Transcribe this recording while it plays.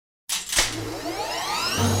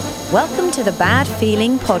Welcome to the Bad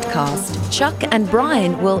Feeling Podcast. Chuck and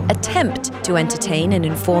Brian will attempt to entertain and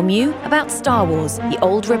inform you about Star Wars, The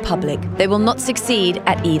Old Republic. They will not succeed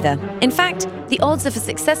at either. In fact, the odds of a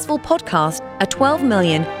successful podcast are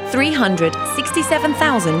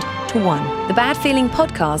 12,367,000 to 1. The Bad Feeling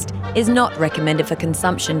Podcast is not recommended for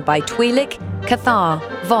consumption by Twi'lek, Cathar,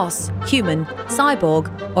 Voss, human,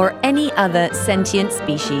 cyborg, or any other sentient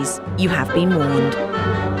species. You have been warned.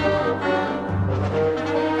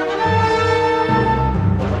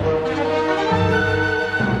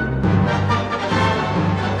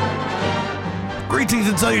 Greetings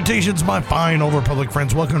and salutations, my fine Old Republic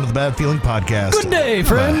friends. Welcome to the Bad Feeling Podcast. Good day,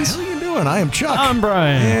 friends. How are you doing? I am Chuck. I'm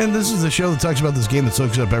Brian. And this is the show that talks about this game that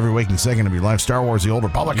soaks up every waking second of your life, Star Wars, The Old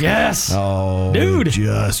Republic. Yes. Oh, dude. It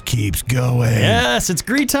just keeps going. Yes, it's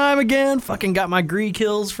Gree time again. Fucking got my Gree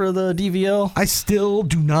kills for the DVL. I still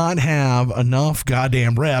do not have enough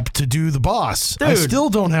goddamn rep to do the boss. Dude. I still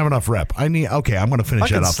don't have enough rep. I'm going to finish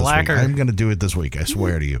Fucking that off slacker. this week. I'm going to do it this week. I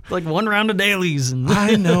swear to you. Like one round of dailies. And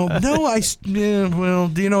I know. No,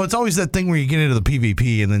 it's always that thing where you get into the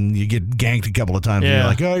PvP and then you get ganked a couple of times and you're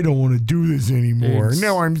like, I don't want to do this anymore.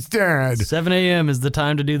 No, I'm sad. 7 a.m. is the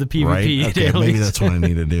time to do the PvP Right? Okay, dailies. maybe that's what I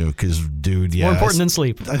need to do. Because, dude, yeah, More important than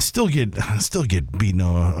sleep. I still get beaten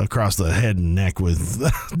across the head and neck with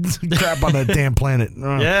crap on that damn planet.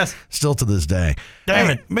 Yes. Still to this day. Damn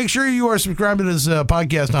Hey, it. Make sure you are subscribed to this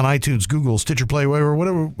podcast on iTunes, Google, Stitcher Play,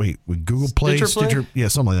 whatever. Wait, Google Play, Stitcher Play? yeah,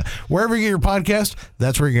 something like that. Wherever you get your podcast,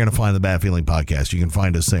 that's where you're going to find the Bad Feeling Podcast. You can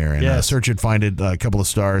find us there and search it, find it, a couple of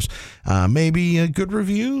stars, maybe a good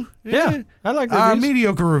review. Yeah, I like reviews.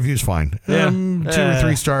 Mediocre reviews, fine. 2 or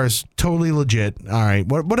 3 stars, totally legit. All right,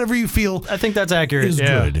 whatever you feel. I think that's accurate. Is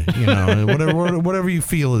good. Whatever you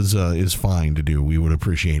feel is fine to do. We would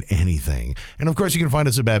appreciate anything. And of course, you can find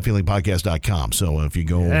us at badfeelingpodcast.com. So if you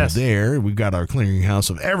go over there, we've got our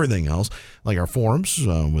clearinghouse of everything else, like our forums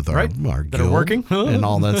with our that guild are working and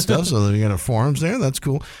all that stuff. So then you got our forums there. That's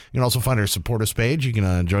cool. You can also find our support us page. You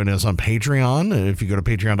can join us on Patreon. If you go to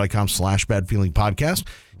patreon.com/badfeelingpodcast,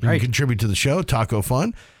 you can contribute to the show. Taco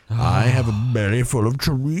fun. I have a belly full of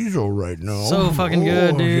chorizo right now. So fucking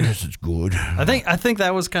good, dude. Yes, it's good. I think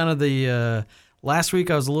that was kind of the last week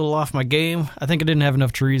I was a little off my game. I think I didn't have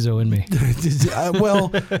enough chorizo in me.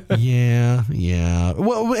 Yeah.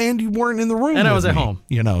 Well, and you weren't in the room. And I was with at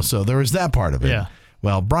me, home. So there was that part of it. Yeah.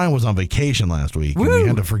 Well, Brian was on vacation last week, and we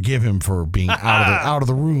had to forgive him for being out of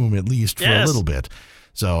the room at least for a little bit.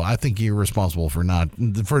 So I think you're responsible for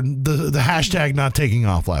the hashtag not taking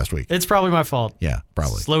off last week. It's probably my fault. Yeah,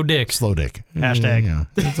 probably. Slow dick. Hashtag. Yeah.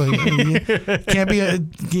 It's like, can't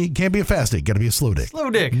be a fast dick. Got to be a slow dick. Slow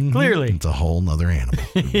dick. Clearly. It's a whole nother animal.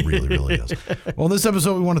 It really, really is. Well, in this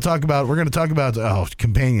episode, we're going to talk about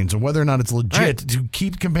companions and whether or not it's legit to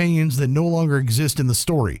keep companions that no longer exist in the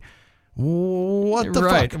story. What the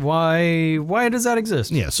fuck? Why does that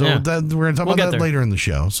exist? Yeah, so we're going to talk about that later in the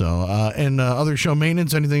show. So, and other show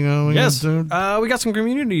maintenance, anything? Yes, we got some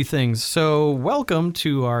community things. So, welcome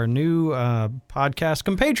to our new podcast,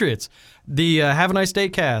 Compatriots, the Have a Nice Day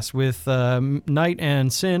cast with Knight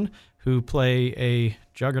and Sin, who play a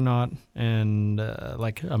juggernaut and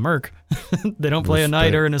like a merc. They don't play a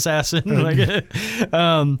knight or an assassin.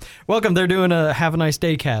 Welcome. They're doing a Have a Nice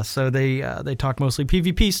Day cast. So they talk mostly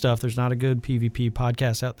PvP stuff. There's not a good PvP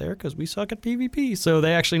podcast out there because we suck at PvP. So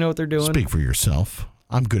they actually know what they're doing. Speak for yourself.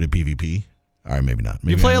 I'm good at PvP. All right, maybe not.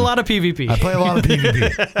 Maybe you play a lot of PvP. I play a lot of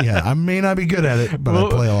PvP. Yeah, I may not be good at it, but I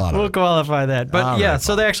play a lot of it. We'll qualify that. But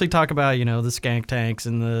so they actually talk about, the skank tanks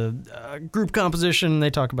and the group composition.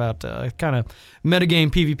 They talk about kind of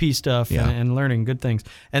metagame PvP stuff and learning good things.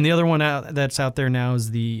 And the other one that's out there now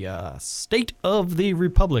is the State of the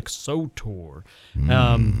Republic, SOTOR.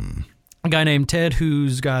 A guy named Ted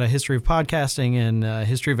who's got a history of podcasting and a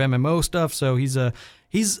history of MMO stuff. So he's a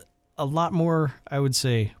lot more, I would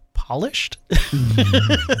say, polished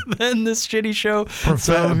than this shitty show.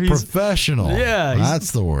 Professional. Yeah.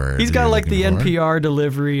 That's the word. He's got like the NPR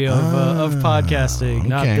delivery of podcasting,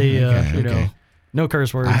 not the, no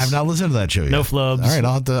curse words. I have not listened to that show yet. No flubs. All right,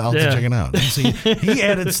 I'll have to check it out. See, he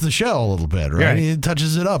edits the show a little bit, right? He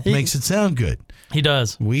touches it up, makes it sound good. He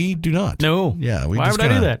does. We do not. No. Yeah. Why would I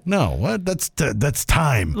do that? No. What? That's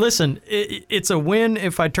time. Listen, it's a win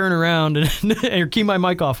if I turn around and keep my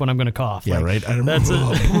mic off when I'm going to cough. Yeah, right. That's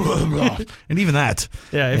it. And even that.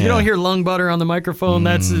 Yeah. If you don't hear lung butter on the microphone,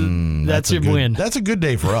 that's your win. That's a good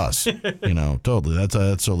day for us. Totally.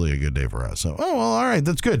 That's totally a good day for us. So, all right.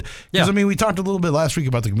 That's good. Because I mean, we talked a little bit last week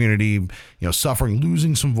about the community, suffering,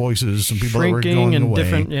 losing some voices, some people shrinking that were going and away.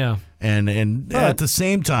 different. Yeah. And at the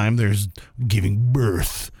same time, there's giving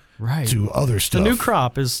birth to other stuff. The new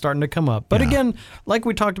crop is starting to come up. But again, like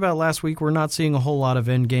we talked about last week, we're not seeing a whole lot of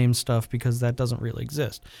end-game stuff because that doesn't really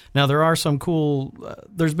exist. Now, there are some cool...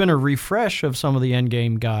 there's been a refresh of some of the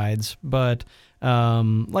end-game guides, but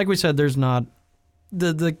like we said, there's not...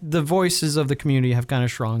 The voices of the community have kind of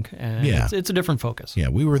shrunk, and it's a different focus. Yeah,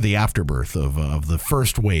 we were the afterbirth of the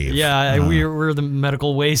first wave. Yeah, we're the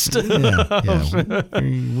medical waste. We're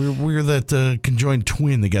that conjoined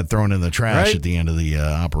twin that got thrown in the trash at the end of the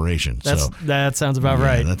operation. That sounds about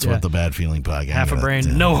right. That's what the Bad Feeling podcast. Half a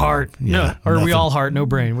brain, no heart. Yeah, or are we all heart, no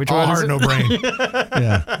brain? Which all one heart, is no brain.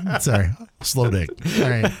 Yeah, sorry, slow dick. All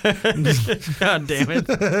right. God damn it.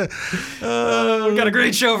 We've got a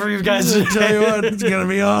great show for you guys. Tell you what. It's gonna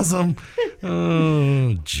be awesome.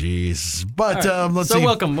 Oh, jeez. But let's see.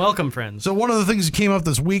 Welcome, friends. So one of the things that came up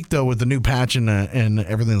this week, though, with the new patch and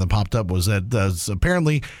everything that popped up was that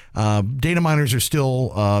apparently data miners are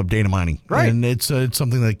still data mining, right? And it's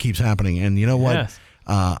something that keeps happening. And you know what? Yes.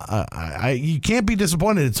 You can't be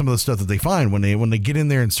disappointed at some of the stuff that they find when they get in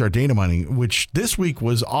there and start data mining, which this week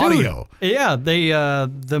was audio. Dude, yeah,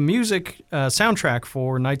 the music soundtrack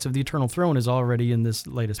for Knights of the Eternal Throne is already in this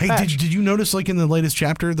latest patch. Did you notice, like, in the latest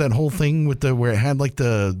chapter, that whole thing with where it had like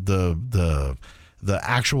the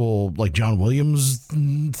actual, like, John Williams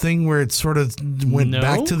thing where it sort of went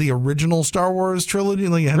back to the original Star Wars trilogy?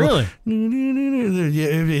 Like, really?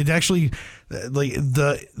 It actually, like,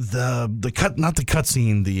 the cut, not the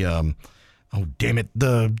cutscene, the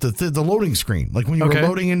the loading screen. Like when you were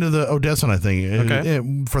loading into the Odessa, I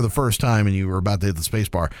think, for the first time, and you were about to hit the space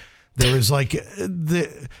bar, there was like you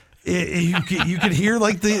could hear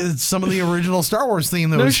like some of the original Star Wars theme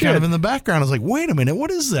that was kind of in the background. I was like, wait a minute,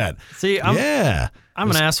 what is that? See, I'm an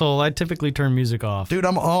asshole. I typically turn music off. Dude,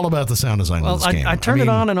 I'm all about the sound design of this game. I turn it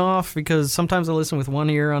on and off because sometimes I listen with one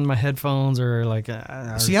ear on my headphones, or like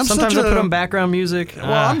sometimes I put on background music.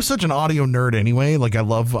 Well, I'm such an audio nerd anyway. Like I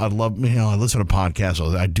love I listen to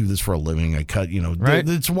podcasts. I do this for a living. I cut, right?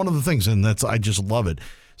 It's one of the things, and I just love it.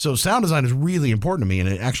 So sound design is really important to me, and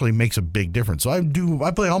it actually makes a big difference. So I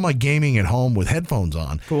play all my gaming at home with headphones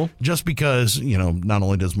on. Cool. Just because, not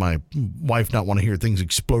only does my wife not want to hear things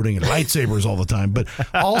exploding in lightsabers all the time, but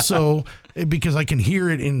also because I can hear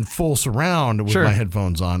it in full surround with my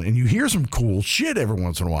headphones on, and you hear some cool shit every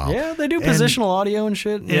once in a while. Yeah, they do positional audio and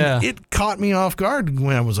shit. And it caught me off guard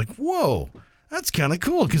when I was like, whoa. That's kind of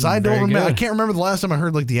cool because I can't remember the last time I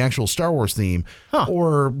heard like the actual Star Wars theme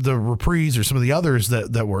or the reprise or some of the others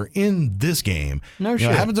that were in this game. No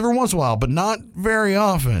shit. It happens every once in a while, but not very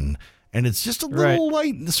often. And it's just a little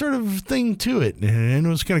light sort of thing to it, and it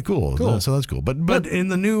was kind of cool. So that's cool. But in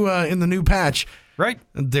the new patch, right?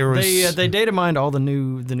 There was they data mined all the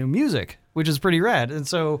new music, which is pretty rad. And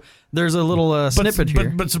so there's a little snippet here.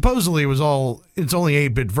 But supposedly it's only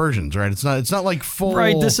 8-bit versions, right? It's not like full.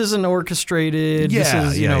 Right. This isn't orchestrated. Yeah,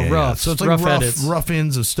 this is rough. So it's like edits. rough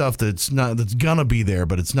ends of stuff that's gonna be there,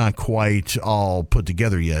 but it's not quite all put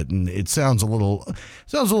together yet, and it sounds a little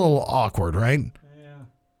awkward, right? Yeah.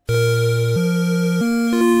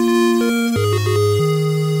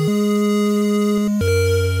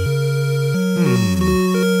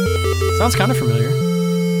 Sounds kind of familiar.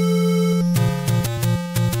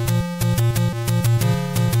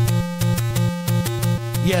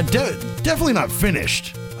 Yeah, definitely not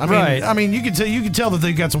finished. I mean, you can tell that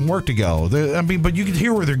they've got some work to go. But you can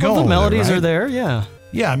hear where they're going. The melodies are there, yeah.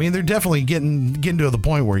 Yeah, I mean, they're definitely getting to the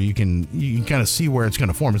point where you can kind of see where it's going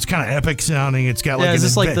to form. It's kind of epic sounding. It's got like is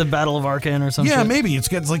this like the Battle of Arkan or something? Yeah, maybe it's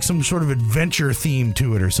got like some sort of adventure theme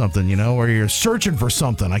to it or something. Where you're searching for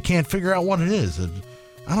something. I can't figure out what it is.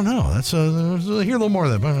 I don't know. That's hear a little more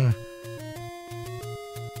of that.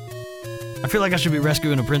 I feel like I should be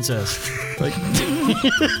rescuing a princess. Like.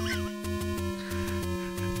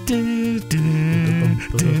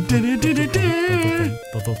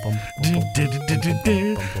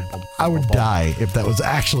 I would die if that was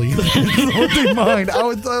actually what they mind. I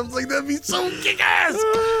was like, that'd be so kick-ass.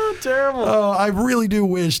 Terrible. Oh, I really do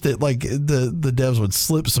wish that like the devs would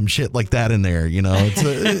slip some shit like that in there.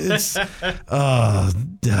 It's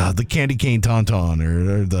the candy cane tauntaun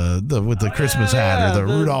or the with the Christmas hat or the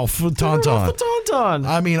Rudolph tauntaun.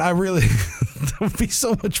 I mean, I really that would be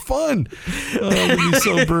so much fun. It would be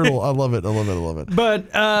so brutal. I love it.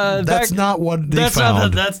 But that's not what they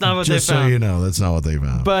found. That's not what Just they found. So you know, that's not what they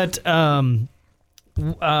found. But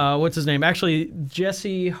what's his name? Actually,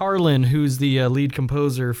 Jesse Harlan, who's the lead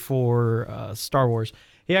composer for Star Wars,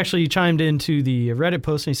 he actually chimed into the Reddit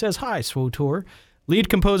post and he says, "Hi, SWTOR. Lead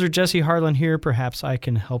composer Jesse Harlan here. Perhaps I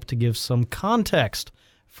can help to give some context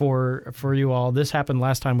for you all. This happened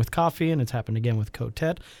last time with Coffee, and it's happened again with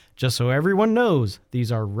Cotet. Just so everyone knows,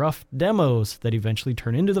 these are rough demos that eventually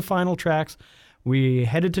turn into the final tracks. We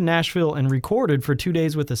headed to Nashville and recorded for 2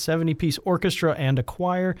 days with a 70-piece orchestra and a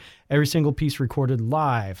choir. Every single piece recorded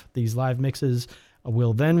live. These live mixes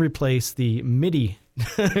will then replace the MIDI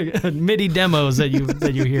demos that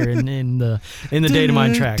you hear in the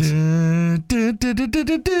Datamine tracks.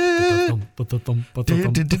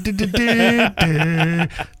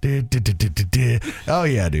 Oh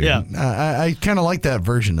yeah, dude. Yeah. I kind of like that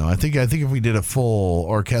version though. I think if we did a full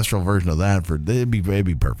orchestral version of that, it'd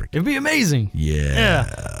be perfect. It'd be amazing.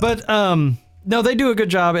 Yeah. But no, they do a good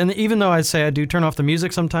job. And even though I say I do turn off the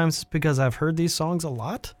music sometimes, it's because I've heard these songs a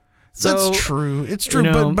lot. So, that's true. It's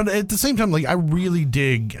true, but at the same time, like I really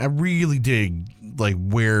dig like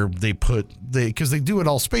where they put because they do it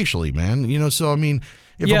all spatially, man. So I mean,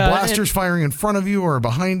 if a blaster's firing in front of you or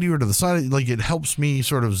behind you or to the side, like it helps me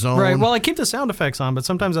sort of zone. Right. Well, I keep the sound effects on, but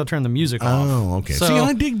sometimes I'll turn the music off. Oh, okay. So, see,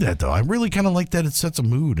 I dig that though. I really kind of like that. It sets a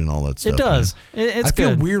mood and all that stuff. It does. I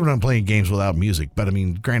feel weird when I'm playing games without music, but I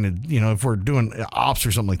mean, granted, if we're doing ops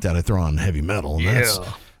or something like that, I throw on heavy metal. And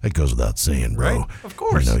that goes without saying, bro. Right? Of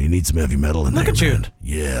course. You need some heavy metal in there, Look at man.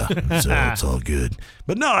 Yeah, so it's all good.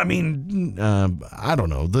 But no, I mean, I don't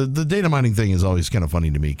know. The data mining thing is always kind of funny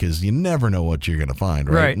to me because you never know what you're going to find,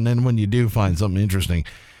 right? And then when you do find something interesting,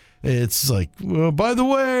 it's like, well, by the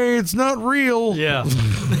way, it's not real. Yeah.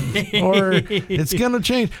 Or it's going to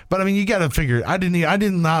change. But I mean, you got to figure, I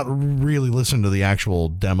did not really listen to the actual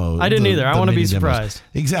demo. I didn't either. I want to be surprised.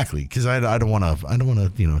 Demos. Exactly. Because I don't want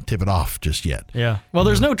to, tip it off just yet. Yeah. Well,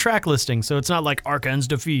 there's no track listing, so it's not like Arkan's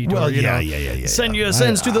Defeat. Well, or, yeah. Send you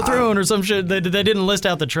ascends to the throne or some shit. They didn't list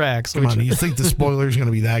out the tracks. Come on, you think the spoiler's going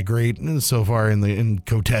to be that great so far in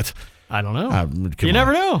Cotet? I don't know. You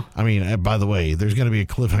never know. I mean, by the way, there's going to be a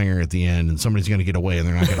cliffhanger at the end, and somebody's going to get away, and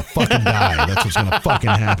they're not going to fucking die. That's what's going to fucking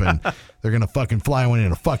happen. They're going to fucking fly away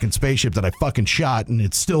in a fucking spaceship that I fucking shot, and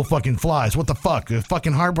it still fucking flies. What the fuck? It's a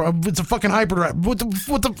fucking hyperdrive. What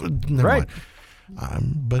the? Never mind.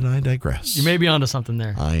 But I digress. You may be onto something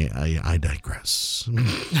there. I digress.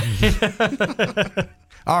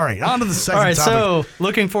 All right, on to the second topic. So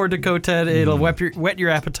looking forward to Cotet. It'll whet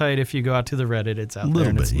your appetite if you go out to the Reddit. It's out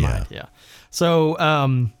there. Yeah. So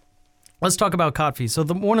let's talk about Kotfi. So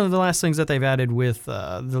one of the last things that they've added with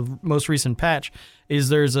the most recent patch is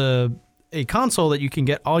there's a console that you can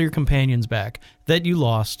get all your companions back that you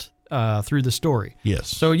lost through the story. Yes.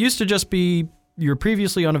 So it used to just be your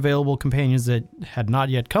previously unavailable companions that had not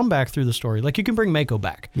yet come back through the story. Like you can bring Mako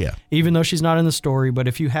back. Yeah. Even though she's not in the story, but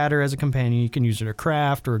if you had her as a companion, you can use her to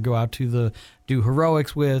craft or go out to do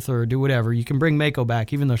heroics with or do whatever. You can bring Mako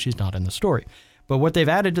back even though she's not in the story. But what they've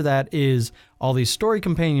added to that is all these story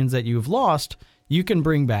companions that you've lost, you can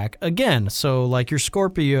bring back again. So like your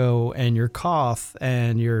Scorpio and your Koth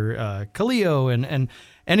and your Kaleo and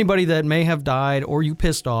anybody that may have died or you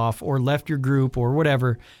pissed off or left your group or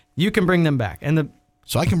whatever, you can bring them back.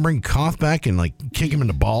 So I can bring Koth back and like kick him in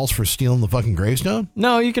the balls for stealing the fucking gravestone?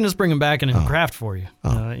 No, you can just bring him back and he'll craft for you.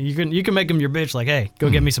 You can make him your bitch. Like, hey, go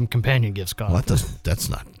get me some companion gifts, Koth. Well,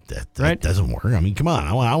 that doesn't work. I mean, come on.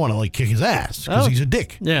 I want to like kick his ass because he's a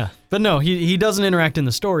dick. Yeah, but no, he doesn't interact in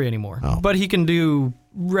the story anymore. But he can do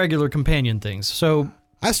regular companion things. So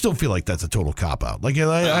I still feel like that's a total cop out. Like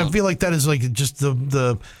I feel like that is like just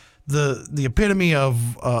the epitome of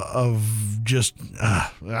just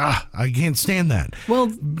I can't stand that.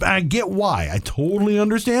 Well, I get why. I totally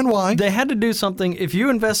understand why. They had to do something. If you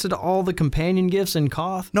invested all the companion gifts in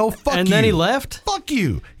Koth, fuck and you. then he left, fuck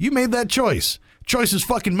you. You made that choice. Choices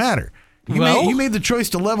fucking matter. You made the choice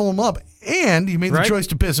to level him up, and you made the choice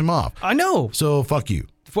to piss him off. I know. So fuck you.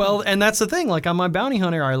 Well, and that's the thing. Like on my bounty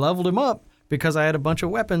hunter, I leveled him up because I had a bunch of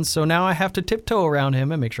weapons. So now I have to tiptoe around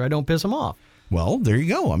him and make sure I don't piss him off. Well, there you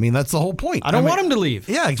go. I mean, that's the whole point. I don't want him to leave.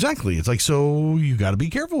 Yeah, exactly. It's like, so you got to be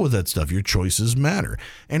careful with that stuff. Your choices matter.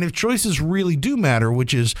 And if choices really do matter,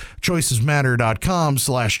 which is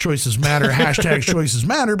choicesmatter.com/choicesmatter,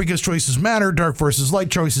 #choicesmatter, because choices matter, dark versus light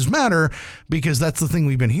choices matter, because that's the thing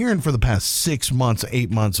we've been hearing for the past 6 months, 8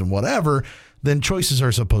 months, and whatever, then choices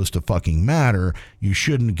are supposed to fucking matter. You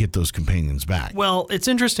shouldn't get those companions back. Well, it's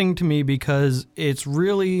interesting to me because it's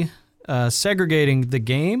really segregating the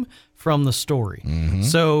game from the story. Mm-hmm.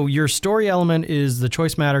 So your story element is the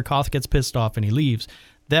choice matter. Koth gets pissed off and he leaves.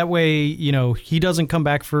 That way, he doesn't come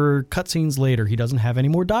back for cutscenes later. He doesn't have any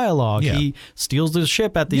more dialogue. Yeah. He steals the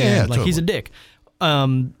ship at the end. Like totally. He's a dick.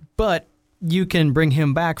 But you can bring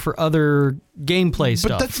him back for other gameplay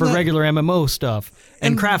stuff, for regular MMO stuff,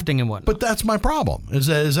 and crafting and whatnot. But that's my problem, is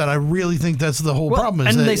that I really think that's the whole problem,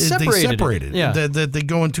 is and that they separated it. That they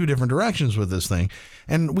go in two different directions with this thing.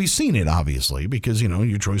 And we've seen it, obviously, because,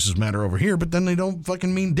 your choices matter over here, but then they don't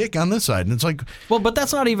fucking mean dick on this side. And it's like... Well, but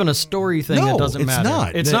that's not even a story thing that doesn't matter.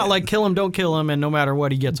 Not. It's not like kill him, don't kill him, and no matter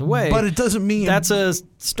what, he gets away. But it doesn't mean... That's a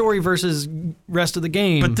story versus rest of the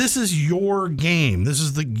game. But this is your game. This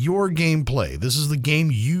is your gameplay. This is the game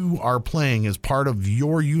you are playing as part of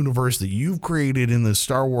your universe that you've created in the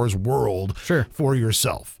Star Wars world for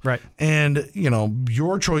yourself. Right. And,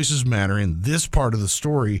 your choices matter in this part of the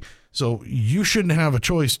story. So you shouldn't have a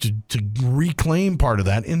choice to reclaim part of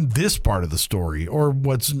that in this part of the story, or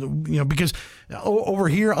because over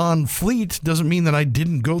here on Fleet doesn't mean that I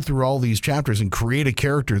didn't go through all these chapters and create a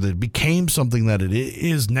character that became something that it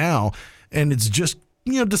is now. And it's just,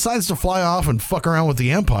 decides to fly off and fuck around with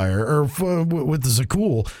the Empire or with the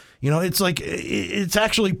Zakul. It's like it's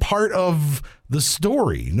actually part of the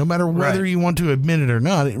story, no matter whether you want to admit it or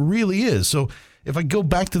not. It really is. So if I go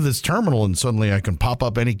back to this terminal and suddenly I can pop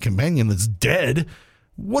up any companion that's dead,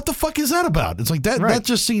 what the fuck is that about? It's like that. Right. That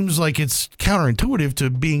just seems like it's counterintuitive to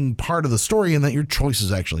being part of the story and that your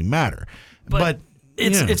choices actually matter. But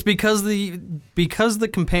it's because the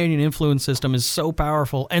companion influence system is so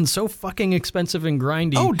powerful and so fucking expensive and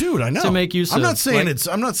grindy. Oh, dude, I know. To make use of. I'm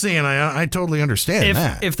not saying I totally understand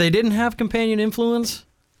that. If they didn't have companion influence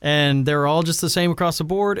and they're all just the same across the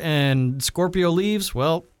board, and Scorpio leaves,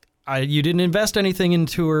 well, you didn't invest anything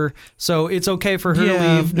into her, so it's okay for her to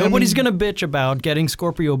leave. Nobody's going to bitch about getting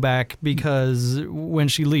Scorpio back because when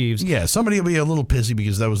she leaves. Yeah, somebody will be a little pissy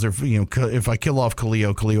because that was their, if I kill off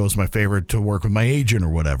Khalil is my favorite to work with my agent or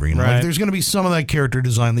whatever. Like there's going to be some of that character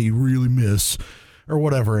design that you really miss or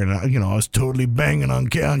whatever. And, I was totally banging on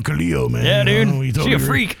Khalil, man. Yeah, dude. She a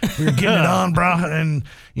freak. We were getting it on, bro. And,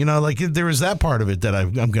 there was that part of it that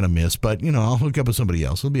I'm going to miss. But, I'll hook up with somebody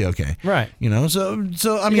else. It'll be okay. Right. So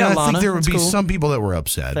I mean, I think there would be some people that were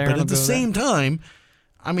upset. But at the same time,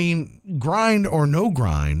 I mean, grind or no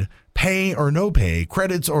grind, pay or no pay,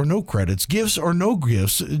 credits or no credits, gifts or no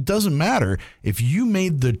gifts, it doesn't matter. If you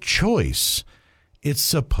made the choice, it's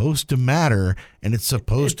supposed to matter, and it's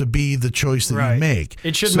supposed to be the choice that you make.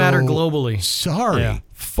 It should matter globally. Sorry,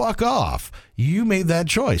 fuck off. You made that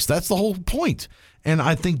choice. That's the whole point. And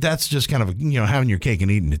I think that's just kind of, having your cake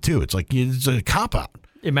and eating it too. It's like, it's a cop-out.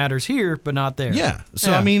 It matters here, but not there. Yeah.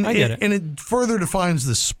 So, I mean, I get it. And it further defines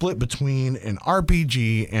the split between an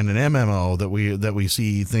RPG and an MMO that we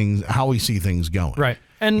see things, how we see things going. Right.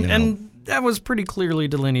 And that was pretty clearly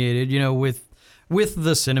delineated, with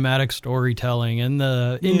the cinematic storytelling and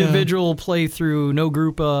the individual playthrough, no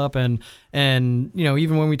group up, and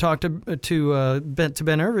even when we talked to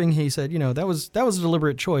Ben Irving, he said that was a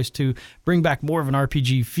deliberate choice to bring back more of an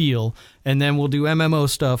RPG feel, and then we'll do MMO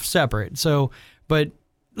stuff separate. So, but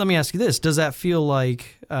let me ask you this: does that feel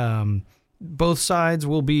like both sides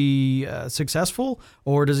will be successful,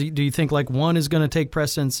 or do you think like one is going to take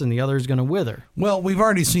precedence and the other is going to wither? Well, we've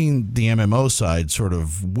already seen the MMO side sort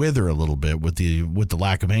of wither a little bit with the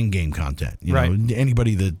lack of end game content.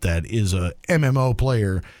 Anybody that is a MMO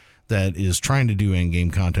player that is trying to do end game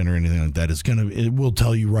content or anything like that it will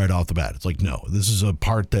tell you right off the bat. It's like, no, this is a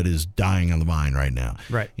part that is dying on the vine right now.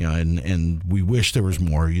 Right. And we wish there was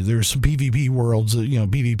more. There's some PvP worlds.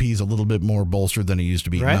 PvP is a little bit more bolstered than it used to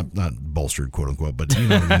be. Right. Not bolstered, quote unquote, but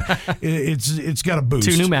it's got a boost.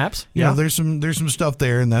 2 new maps. There's some stuff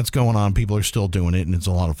there, and that's going on. People are still doing it, and it's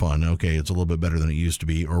a lot of fun. Okay, it's a little bit better than it used to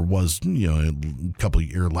be, or was a couple of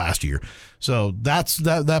years last year. So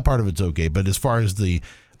that part of it's okay. But as far as the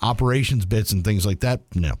operations bits and things like that,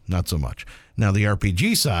 no, not so much. Now the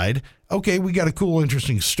RPG side, okay, we got a cool,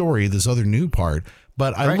 interesting story, this other new part,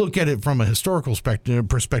 but I look at it from a historical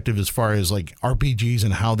perspective as far as like RPGs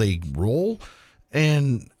and how they roll,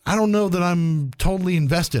 and I don't know that I'm totally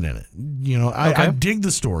invested in it. I dig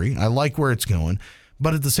the story, I like where it's going,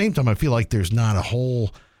 but at the same time I feel like there's not a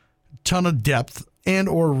whole ton of depth and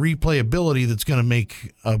or replayability that's going to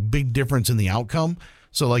make a big difference in the outcome.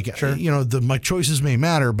 So, like, sure. My choices may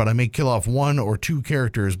matter, but I may kill off 1 or 2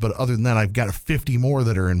 characters. But other than that, I've got 50 more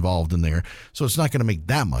that are involved in there. So it's not going to make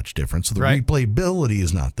that much difference. So the replayability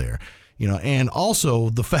is not there. And also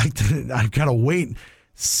the fact that I've got to wait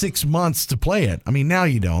 6 months to play it. I mean, now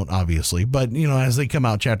you don't, obviously. But, as they come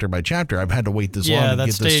out chapter by chapter, I've had to wait this long to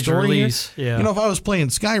get the story release. Yeah. If I was playing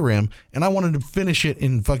Skyrim and I wanted to finish it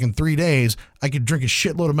in fucking 3 days, I could drink a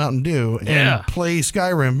shitload of Mountain Dew and play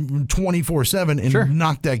Skyrim 24/7 and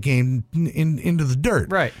knock that game into the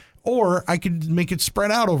dirt. Right. Or I could make it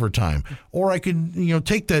spread out over time. Or I could,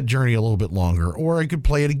 take that journey a little bit longer. Or I could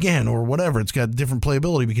play it again or whatever. It's got different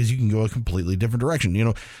playability because you can go a completely different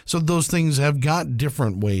direction, So those things have got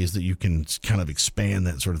different ways that you can kind of expand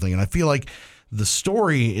that sort of thing. And I feel like the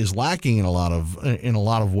story is lacking in a lot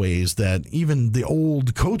of ways that even the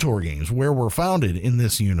old KOTOR games, where we're founded in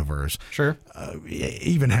this universe, sure,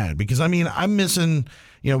 even had. Because I'm missing,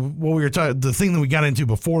 what we were talking. The thing that we got into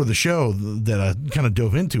before the show that I kind of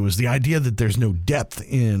dove into is the idea that there's no depth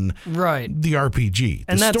in the RPG.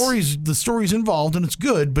 And the story's involved and it's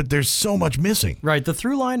good, but there's so much missing. Right, the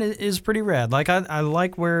through line is pretty rad. Like I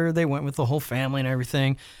like where they went with the whole family and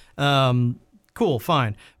everything. Cool,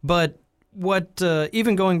 fine, but what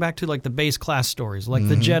even going back to like the base class stories, like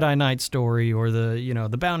the Jedi Knight story or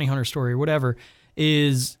the bounty hunter story or whatever,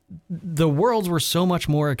 is the worlds were so much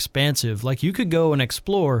more expansive. Like you could go and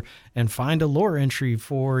explore and find a lore entry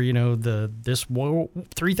for this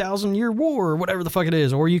 3,000-year war or whatever the fuck it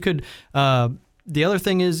is, or you could. The other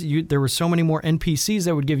thing is there were so many more NPCs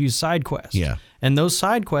that would give you side quests. Yeah. And those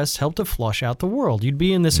side quests help to flush out the world. You'd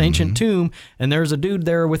be in this ancient tomb, and there's a dude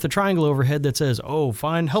there with a triangle overhead that says,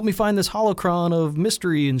 help me find this holocron of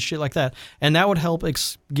mystery and shit like that. And that would help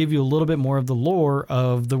give you a little bit more of the lore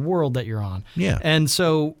of the world that you're on. Yeah. And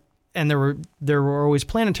so... And there were always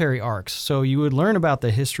planetary arcs, so you would learn about the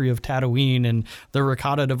history of Tatooine and the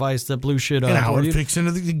Rakata device that blew shit up. And how it fits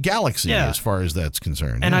into the galaxy as far as that's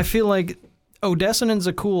concerned. And I feel like Odessanans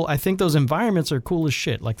are cool. I think those environments are cool as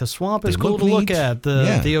shit. Like the swamp is cool to look at.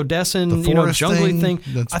 The Odessan, jungly thing.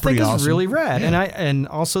 I think awesome. is really rad. Yeah. And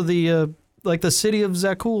also the like the city of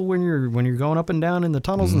Zakul when you're going up and down in the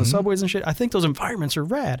tunnels and the subways and shit. I think those environments are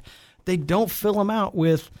rad. They don't fill them out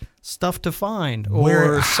with stuff to find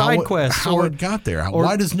or side quests. How it got there.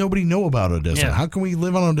 Why does nobody know about Odessa? Yeah. How can we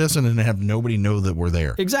live on Odessa and have nobody know that we're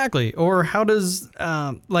there? Exactly. Or how does,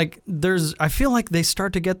 I feel like they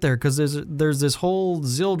start to get there because there's this whole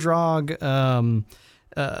Zildrog,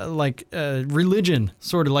 religion,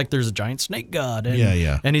 sort of like there's a giant snake god.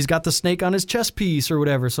 And, and he's got the snake on his chest piece or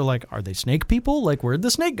whatever. So, like, are they snake people? Like, where'd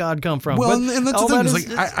the snake god come from? Well, and that's the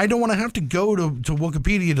thing. I don't want to have to go to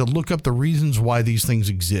Wikipedia to look up the reasons why these things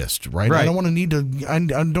exist, right? I don't need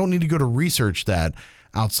to go to research that.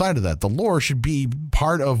 Outside of that, the lore should be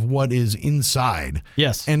part of what is inside,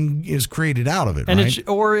 and is created out of it, and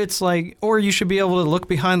right? Or you should be able to look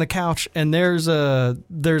behind the couch, and there's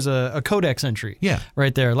a codex entry,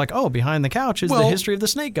 right there, like behind the couch is the history of the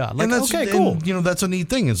snake god. Like, cool. And, that's a neat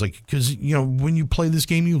thing. Is like because when you play this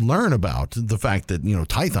game, you learn about the fact that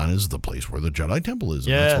Tython is the place where the Jedi Temple is,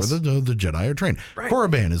 and that's where the Jedi are trained. Right.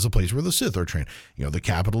 Korriban is the place where the Sith are trained. The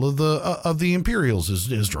capital of the Imperials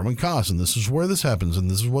is Dromund Kaas, and this is where this happens. And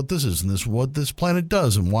this is what this is, and this is what this planet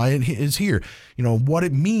does, and why it is here. What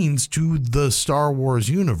it means to the Star Wars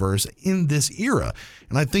universe in this era.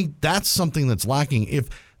 And I think that's something that's lacking. If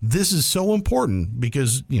this is so important,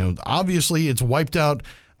 because obviously it's wiped out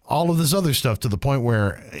all of this other stuff to the point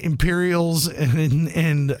where Imperials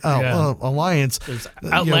and Alliance, there's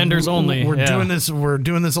Outlanders only. We're doing this. We're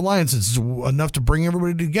doing this alliance. It's enough to bring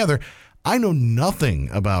everybody together. I know nothing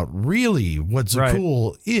about really what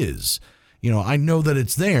Zakul is. I know that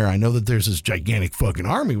it's there. I know that there's this gigantic fucking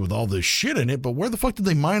army with all this shit in it, but where the fuck did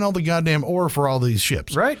they mine all the goddamn ore for all these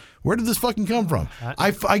ships? Right. Where did this fucking come from?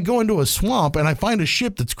 I go into a swamp and I find a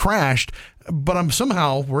ship that's crashed, but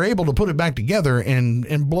we're able to put it back together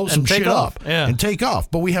and blow some shit up and take off.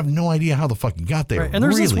 But we have no idea how the fuck it got there. Right. And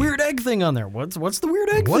there's this weird egg thing on there. What's the weird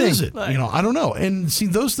egg thing? What is it? I don't know. And see,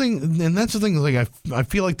 those things, and that's the thing, like I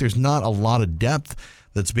feel like there's not a lot of depth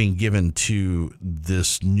that's being given to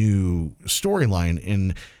this new storyline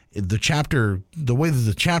in the way that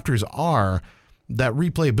the chapters are, that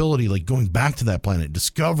replayability, like going back to that planet,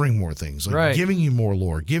 discovering more things, like giving you more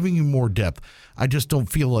lore, giving you more depth. I just don't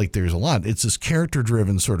feel like there's a lot. It's this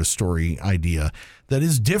character-driven sort of story idea that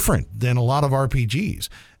is different than a lot of RPGs,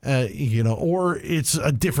 or it's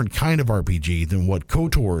a different kind of RPG than what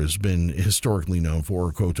KOTOR has been historically known for,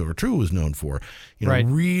 or KOTOR 2 is known for.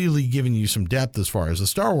 Really giving you some depth as far as the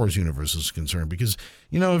Star Wars universe is concerned. Because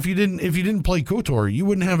if you didn't play KOTOR, you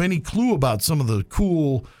wouldn't have any clue about some of the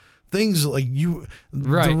cool things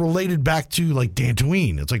they're related back to like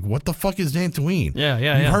Dantooine. It's like, what the fuck is Dantooine?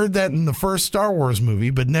 You heard that in the first Star Wars movie,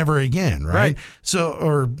 but never again, right? So,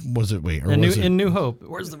 or was it? Wait, or was it in New Hope?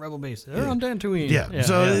 Where's the rebel base? They're on Dantooine.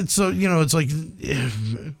 It's like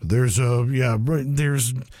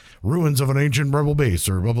there's ruins of an ancient rebel base,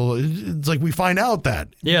 or blah, blah, blah. It's like we find out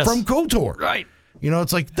that from KOTOR, right?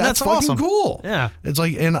 It's like that's fucking awesome. cool. Yeah, it's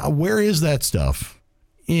like, and where is that stuff?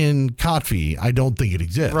 In Kotfi, I don't think it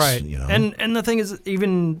exists. Right. And the thing is,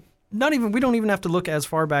 even we don't even have to look as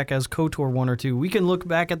far back as KOTOR 1 or 2. We can look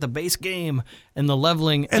back at the base game and the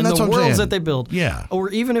leveling and the worlds that they build. Yeah. Or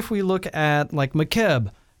even if we look at like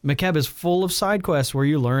Makeb. Makeb is full of side quests where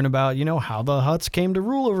you learn about, how the Hutts came to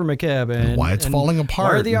rule over Makeb and why it's falling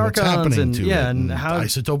apart. Why are the What's Archons happening to it, and how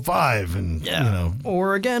Isotope 5 and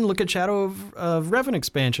Or again, look at Shadow of Revan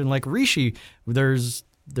expansion like Rishi. There's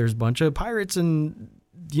a bunch of pirates and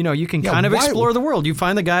you can kind of explore the world. You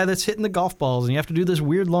find the guy that's hitting the golf balls, and you have to do this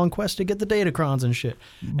weird long quest to get the datacrons and shit.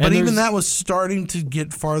 But even that was starting to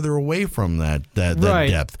get farther away from that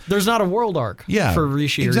depth. There's not a world arc for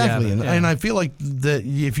Rishi. Exactly. And I feel like that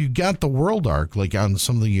if you got the world arc, like on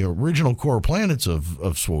some of the original core planets of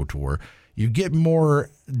SWTOR, you get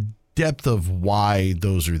more depth of why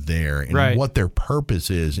those are there and what their purpose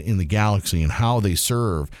is in the galaxy and how they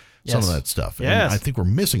serve some of that stuff. Yes. And I think we're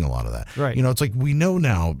missing a lot of that. Right. It's like we know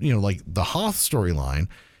now, like the Hoth storyline,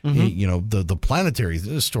 the planetary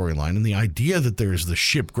storyline, and the idea that there's the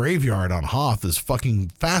ship graveyard on Hoth is fucking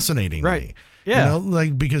fascinating. Right. Yeah.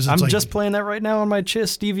 Because I'm just playing that right now on my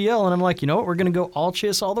Chiss DVL, and I'm like, we're going to go all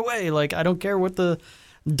Chiss all the way. Like, I don't care what the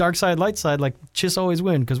dark side, light side, like Chiss always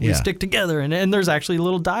win because we stick together. And there's actually a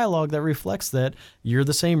little dialogue that reflects that you're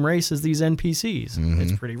the same race as these NPCs.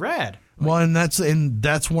 It's pretty rad. Well, and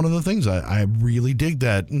that's one of the things I really dig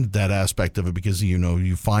that aspect of it because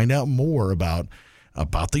you find out more about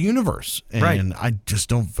the universe, and I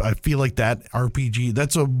feel like that RPG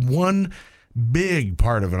that's one big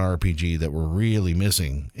part of an RPG that we're really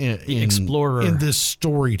missing in Explorer in this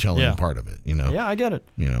storytelling part of it. Yeah, I get it.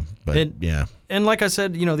 But and like I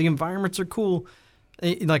said, the environments are cool.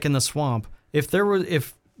 Like in the swamp,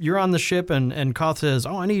 if you're on the ship and Koth says,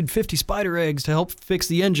 I need 50 spider eggs to help fix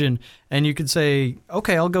the engine. And you could say,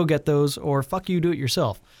 okay, I'll go get those, or fuck you, do it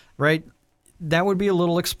yourself, right? That would be a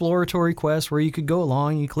little exploratory quest where you could go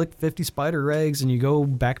along, you click 50 spider eggs, and you go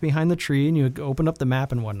back behind the tree and you open up the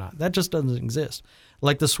map and whatnot. That just doesn't exist.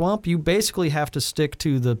 Like the swamp, you basically have to stick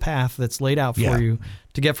to the path that's laid out for you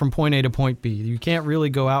to get from point A to point B. You can't really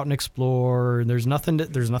go out and explore. There's nothing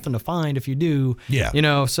to find if you do.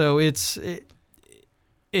 Yeah. So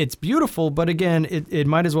it's beautiful, but again, it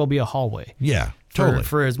might as well be a hallway. Yeah, totally.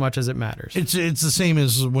 For as much as it matters. It's the same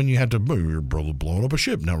as when you had to, you're blowing up a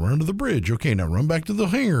ship. Now run to the bridge. Okay, now run back to the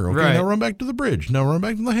hangar. Okay, now run back to the bridge. Now run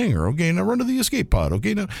back to the hangar. Okay, now run to the escape pod.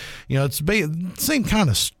 Okay, now, it's the same kind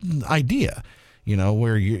of idea,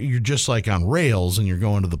 where you're just like on rails and you're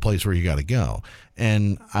going to the place where you got to go.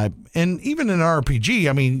 And even in an RPG,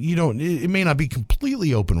 I mean, it may not be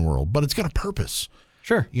completely open world, but it's got a purpose.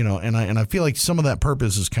 Sure. And I feel like some of that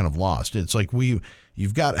purpose is kind of lost. It's like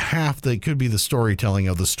you've got half that could be the storytelling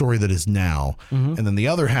of the story that is now, and then the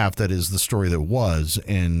other half that is the story that was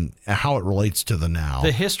and how it relates to the now.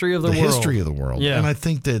 The history of the world. The history of the world. Yeah. And I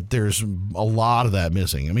think that there's a lot of that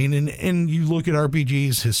missing. I mean, and you look at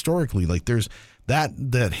RPGs historically, like there's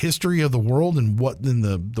that history of the world and what in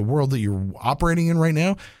the world that you're operating in right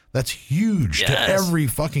now. That's huge to every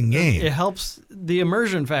fucking game. It helps the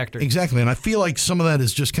immersion factor. Exactly. And I feel like some of that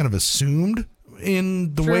is just kind of assumed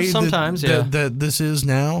in the way that this is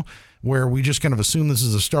now, where we just kind of assume this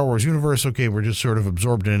is a Star Wars universe. Okay, we're just sort of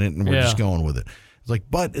absorbed in it and we're just going with it. It's like,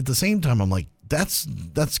 but at the same time, I'm like, that's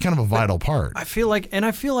kind of a vital part. I feel like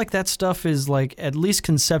that stuff is like at least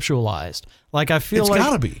conceptualized. Like I feel it's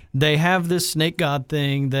gotta be. They have this snake god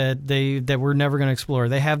thing that we're never going to explore.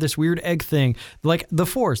 They have this weird egg thing, like the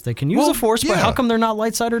Force. They can use the Force, but how come they're not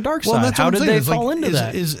light side or dark side? That's how did they fall into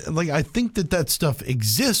that? Is like I think that stuff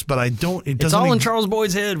exists, but I don't. It's all in Charles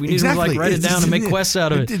Boyd's head. We need to like write it down and make quests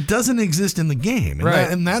out of it. It doesn't exist in the game, and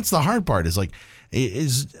and that's the hard part. Is like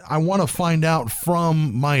I want to find out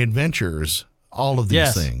from my adventures all of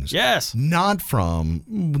these things. Yes. Not from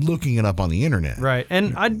looking it up on the internet. Right.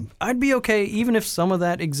 And I'd be okay even if some of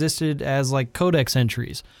that existed as like codex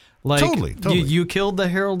entries. Like totally. You killed the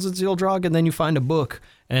Heralds of Zealdrog and then you find a book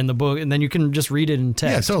and then you can just read it in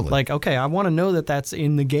text. Yeah, totally. Like, okay, I want to know that that's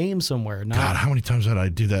in the game somewhere. God, how many times did I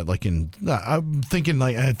do that? Like I'm thinking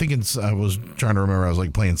I was trying to remember I was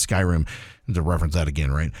like playing Skyrim. To reference that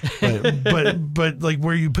again, right? But like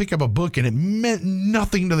where you pick up a book and it meant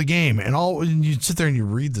nothing to the game, and you sit there and you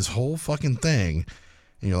read this whole fucking thing,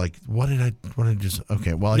 and you're like, what did I just?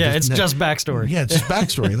 Okay, well, it's just backstory. Yeah, it's just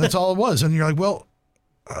backstory, and that's all it was. And you're like, well,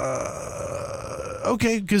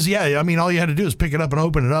 okay, because I mean, all you had to do is pick it up and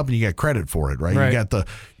open it up, and you get credit for it, right?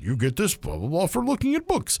 You get this blah blah blah for looking at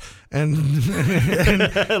books, and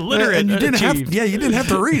literate, and you didn't have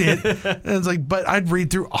to read it. And it's like, but I'd read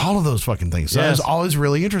through all of those fucking things. So I was always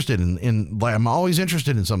really interested in like I'm always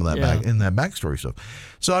interested in some of that backstory stuff.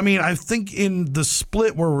 So I mean, I think in the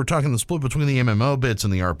split where we're talking the split between the MMO bits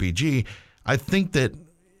and the RPG, I think that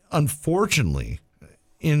unfortunately,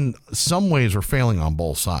 in some ways, we're failing on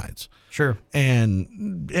both sides. Sure.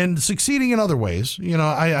 And succeeding in other ways.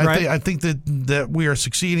 I think that we are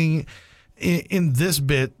succeeding in this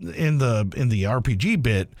bit, in the RPG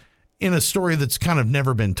bit, in a story that's kind of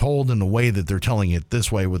never been told in the way that they're telling it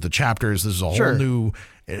this way with the chapters. This is a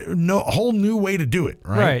whole new way to do it,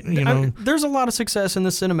 right? Right. There's a lot of success in the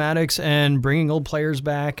cinematics and bringing old players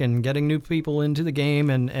back and getting new people into the game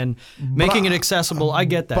and making it accessible. I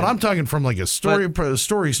get that. But I'm talking from like a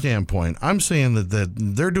story standpoint. I'm saying that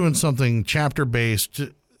they're doing something chapter based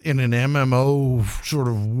in an MMO sort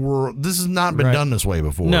of world. This has not been done this way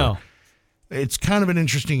before. No. It's kind of an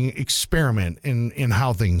interesting experiment in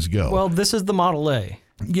how things go. Well, this is the Model A.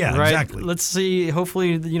 Yeah, right? Exactly. Let's see.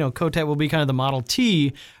 Hopefully, Kotet will be kind of the Model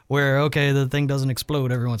T, where the thing doesn't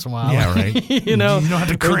explode every once in a while. Yeah, right. You don't have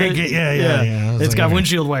to crank it. Yeah. It's got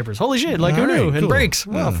windshield wipers. Holy shit! Like who knew? Cool. And brakes.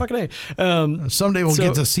 Wow, fucking A. Someday we'll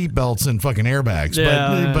get to seat belts and fucking airbags.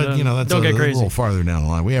 Yeah, but that's don't get crazy. A little farther down the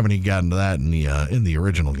line. We haven't even gotten to that in the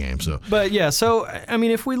original game. So. But yeah, so I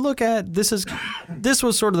mean, if we look at this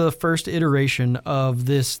was sort of the first iteration of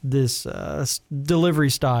this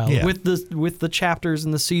delivery style with the chapters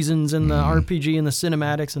and the seasons and the RPG and the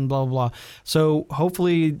cinematics and blah blah blah. So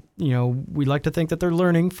hopefully, we like to think that they're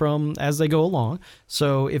learning from as they go along.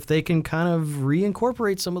 So if they can kind of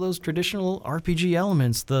reincorporate some of those traditional RPG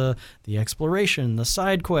elements, the exploration, the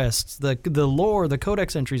side quests, the lore, the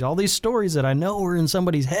codex entries, all these stories that I know are in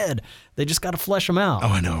somebody's head, they just got to flesh them out. Oh,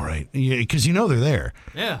 I know, right? Because they're there.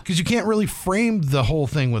 Yeah. Because you can't really frame the whole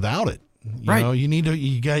thing without it.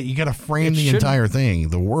 You got to frame the entire thing.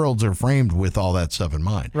 The worlds are framed with all that stuff in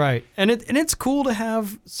mind. Right. And it's cool to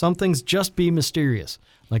have some things just be mysterious.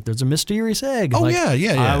 Like there's a mysterious egg. Oh,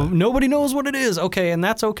 yeah. Nobody knows what it is. Okay, and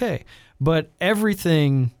that's okay. But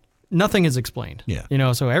nothing is explained.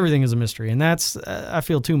 Yeah. So everything is a mystery, and that's I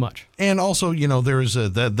feel too much. And also, there is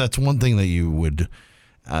that's one thing that you would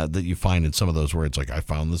that you find in some of those where it's like, I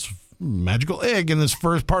found this magical egg in this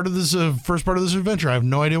first part of this adventure. I have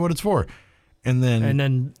no idea what it's for, and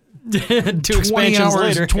then 2 expansions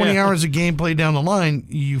later, 20 hours of gameplay down the line,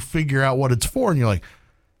 you figure out what it's for, and you're like,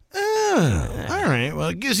 all right, well,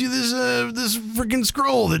 it gives you this freaking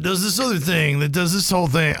scroll that does this other thing, that does this whole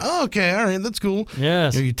thing. Oh, okay, all right, that's cool.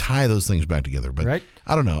 Yes. You tie those things back together, but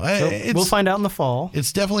I don't know. So we'll find out in the fall.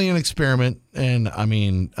 It's definitely an experiment, and I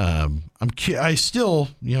mean, I still,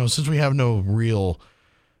 since we have no real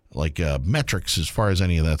metrics as far as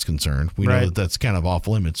any of that's concerned, we know that that's kind of off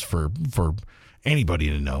limits for anybody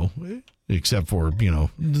to know. Except for,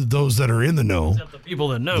 those that are in the know. Except the people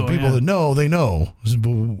that know. The people that know, they know.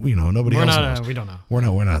 Nobody else knows. We don't know.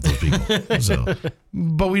 We're not those people. So,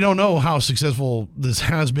 but we don't know how successful this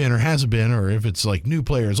has been or hasn't been, or if it's like new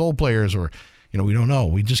players, old players, or, we don't know.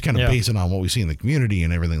 We just kind of base it on what we see in the community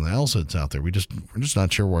and everything else that's out there. We're just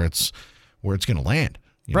not sure where it's going to land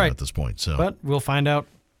at this point. So, but we'll find out.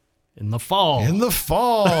 In the fall.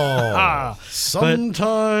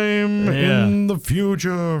 Sometime in the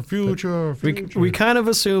future. We kind of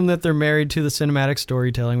assume that they're married to the cinematic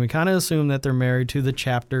storytelling. We kind of assume that they're married to the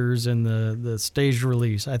chapters and the staged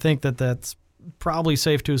release. I think that's probably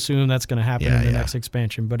safe to assume that's going to happen in the next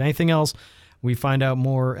expansion. But anything else, we find out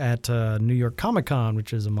more at New York Comic Con,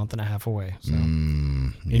 which is a month and a half away. So,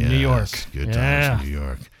 in New York. Good times in New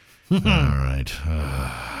York. All right.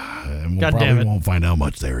 And God damn it. Won't find out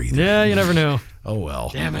much there either. Yeah, you never know. Oh,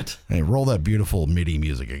 well. Damn it. Hey, roll that beautiful MIDI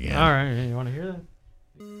music again. All right. You want to hear that?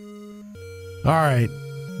 All right.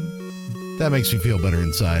 That makes me feel better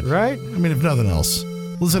inside. Right? I mean, if nothing else,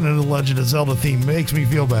 listening to the Legend of Zelda theme makes me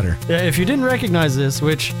feel better. Yeah, if you didn't recognize this,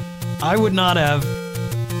 which I would not have,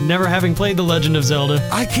 never having played The Legend of Zelda.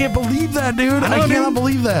 I can't believe that, dude. I cannot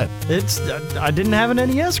believe that. I didn't have an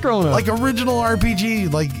NES growing up. Like original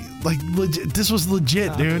RPG, like legit. This was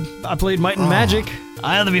legit, dude. I played Might and Magic,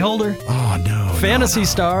 Eye of the Beholder. Oh no, Phantasy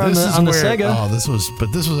Star on the Sega. Oh, this was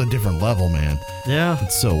a different level, man. Yeah,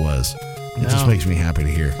 it so was. It just makes me happy to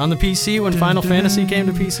hear. On the PC, when Final Fantasy came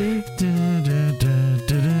to PC.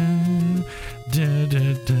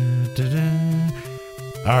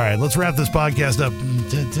 All right, let's wrap this podcast up.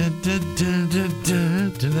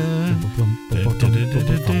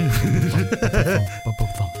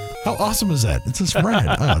 How awesome is that? It's just rad.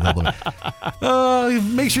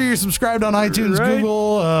 Make sure you're subscribed on iTunes,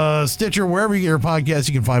 Google, Stitcher, wherever you get your podcasts.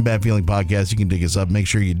 You can find Bad Feeling Podcast. You can dig us up. Make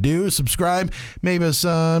sure you do subscribe. Maybe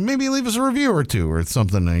leave us a review or two or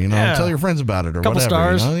something. Tell your friends about it or couple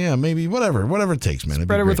whatever. Stars. Maybe whatever it takes, man.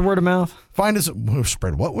 Spread it with the word of mouth. Find us.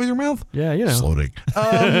 Spread what with your mouth? Yeah, Slow dig.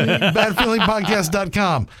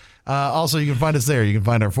 Badfeelingpodcast.com. Also, you can find us there. You can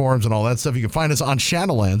find our forums and all that stuff. You can find us on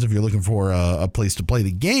Shadowlands if you're looking for a place to play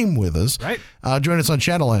the game with us. Right. Join us on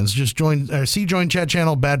Shadowlands. Just join chat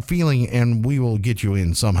channel Bad Feeling, and we will get you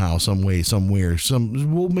in somehow, some way, somewhere.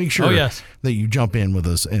 We'll make sure that you jump in with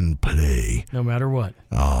us and play. No matter what.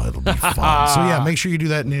 Oh, it'll be fun. So yeah, make sure you do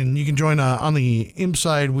that, and you can join on the imp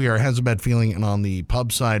side. We are Has a Bad Feeling, and on the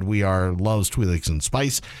pub side, we are Loves, Twi'leks, and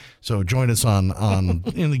Spice. So join us on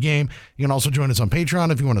in the game. You can also join us on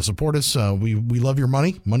Patreon if you want to support us. We love your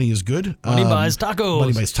money. Money is good. Money buys tacos.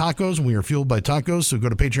 Money buys tacos. We are fueled by tacos. So go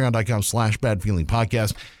to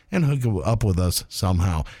patreon.com/badfeelingpodcast and hook up with us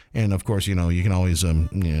somehow. And of course, you can always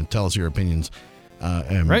tell us your opinions.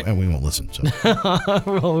 And we won't listen. So.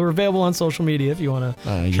 Well, we're available on social media if you want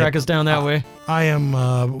to track us down that way. I am,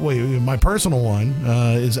 my personal one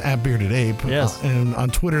is @BeardedApe. Yes. And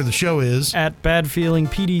on Twitter, the show is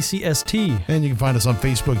 @BadFeelingPDCST. And you can find us on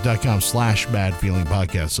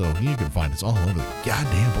Facebook.com/BadFeelingPodcast. So you can find us all over the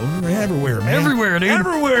goddamn, everywhere, man. Everywhere, dude.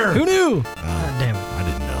 Everywhere. Who knew? God damn it. I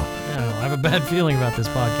didn't know. I have a bad feeling about this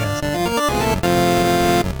podcast.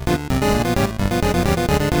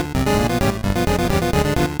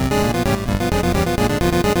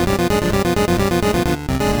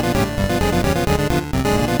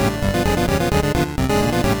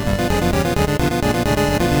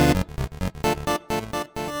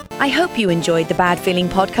 I hope you enjoyed the Bad Feeling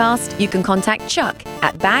Podcast. You can contact Chuck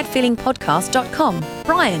at badfeelingpodcast.com,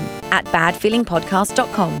 Brian at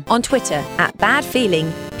badfeelingpodcast.com, on Twitter at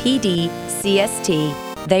badfeelingpdcst.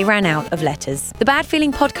 They ran out of letters. The Bad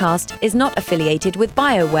Feeling Podcast is not affiliated with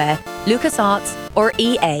BioWare, LucasArts, or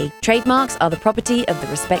EA. Trademarks are the property of the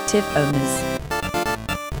respective owners.